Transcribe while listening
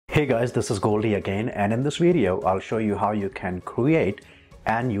Hey guys, this is Goldy again, and in this video I'll show you how you can create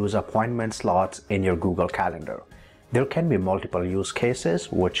and use appointment slots in your Google Calendar. There can be multiple use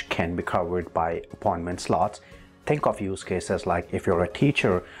cases which can be covered by appointment slots. Think of use cases like if you're a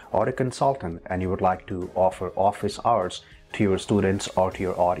teacher or a consultant and you would like to offer office hours to your students or to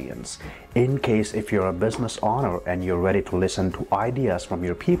your audience. In case if you're a business owner and you're ready to listen to ideas from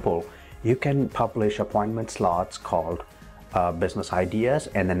your people, you can publish appointment slots called business ideas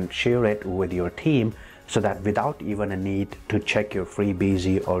and then share it with your team so that without even a need to check your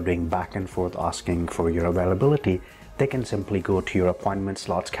freebie or doing back and forth asking for your availability, they can simply go to your appointment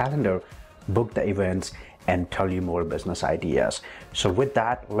slots calendar, book the events, and tell you more business ideas. So with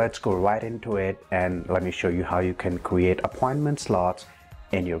that, let's go right into it and let me show you how you can create appointment slots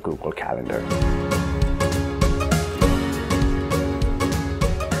in your Google Calendar.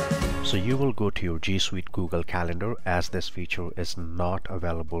 So you will go to your G Suite Google Calendar, as this feature is not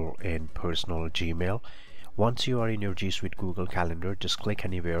available in personal Gmail. Once you are in your G Suite Google Calendar, just click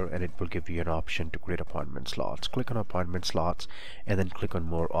anywhere and it will give you an option to create appointment slots. Click on appointment slots and then click on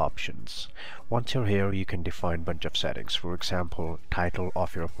more options. Once you're here, you can define a bunch of settings. For example, title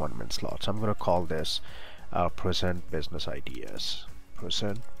of your appointment slots. I'm going to call this present business ideas.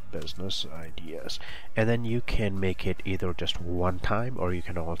 Present business ideas, and then you can make it either just one time or you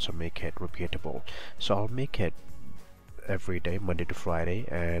can also make it repeatable. So I'll make it every day, Monday to Friday,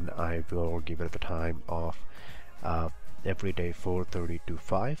 and I will give it the time of every day 4:30 to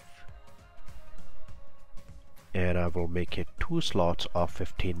 5, and I will make it 2 slots of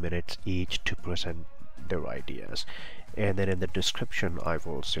 15 minutes each to present their ideas. And then in the description I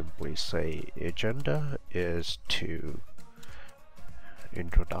will simply say agenda is to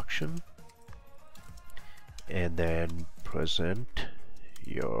introduction, and then present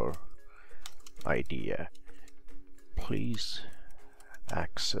your idea. Please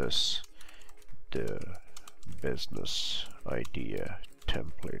access the business idea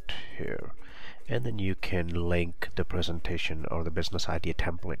template here, and then you can link the presentation or the business idea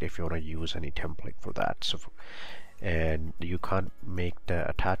template if you want to use any template for that. So and you can't make the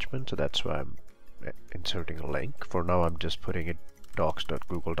attachment, so that's why I'm inserting a link. For now I'm just putting it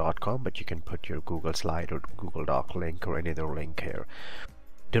docs.google.com, but you can put your Google Slide or Google Doc link or any other link here.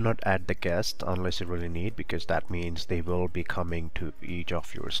 Do not add the guest unless you really need, because that means they will be coming to each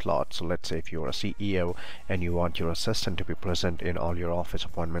of your slots. So let's say if you're a CEO and you want your assistant to be present in all your office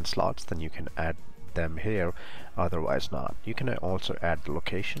appointment slots, then you can add them here, otherwise not. You can also add the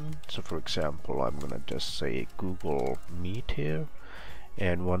location. So for example, I'm gonna just say Google Meet here,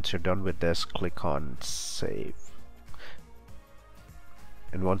 and once you're done with this, click on Save.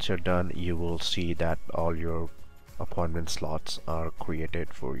 And once you're done, you will see that all your appointment slots are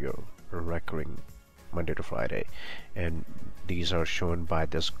created for your recurring Monday to Friday, and these are shown by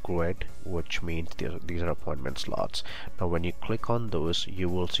this grid, which means these are appointment slots. Now when you click on those, you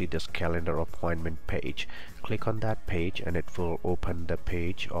will see this calendar appointment page. Click on that page and it will open the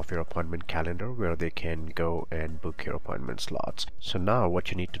page of your appointment calendar where they can go and book your appointment slots. So now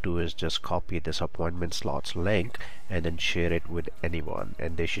what you need to do is just copy this appointment slots link and then share it with anyone,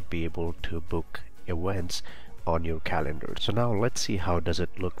 and they should be able to book events on your calendar. So now let's see how does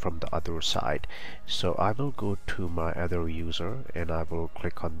it look from the other side. So I will go to my other user and I will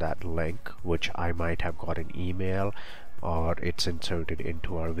click on that link, which I might have got an email or it's inserted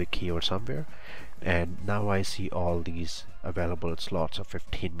into our wiki or somewhere, and now I see all these available slots of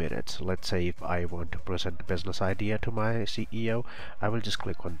 15 minutes. Let's say if I want to present a business idea to my CEO, I will just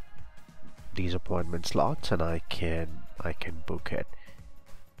click on these appointment slots and I can book it.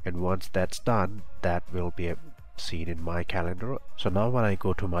 And once that's done, that will be seen in my calendar. So now when I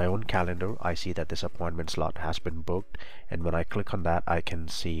go to my own calendar, I see that this appointment slot has been booked, and when I click on that, I can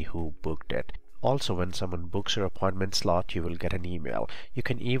see who booked it. Also, when someone books your appointment slot, you will get an email. You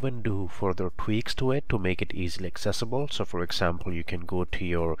can even do further tweaks to it to make it easily accessible. So for example, you can go to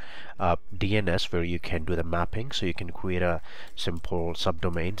your DNS where you can do the mapping. So you can create a simple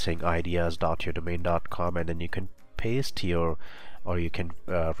subdomain saying ideas.yourdomain.com, and then you can paste your, or you can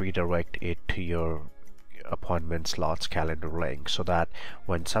redirect it to your appointment slots calendar link, so that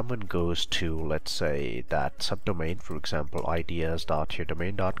when someone goes to, let's say, that subdomain, for example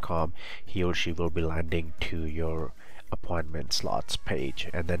ideas.yourdomain.com, he or she will be landing to your appointment slots page,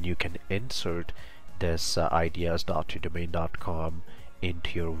 and then you can insert this ideas.yourdomain.com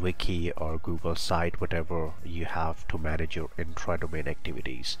into your wiki or Google site, whatever you have to manage your intra-domain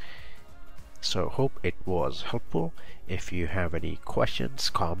activities. So hope it was helpful. If you have any questions,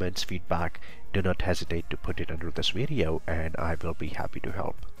 comments, feedback, do not hesitate to put it under this video and I will be happy to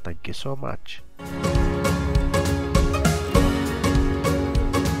help. Thank you so much.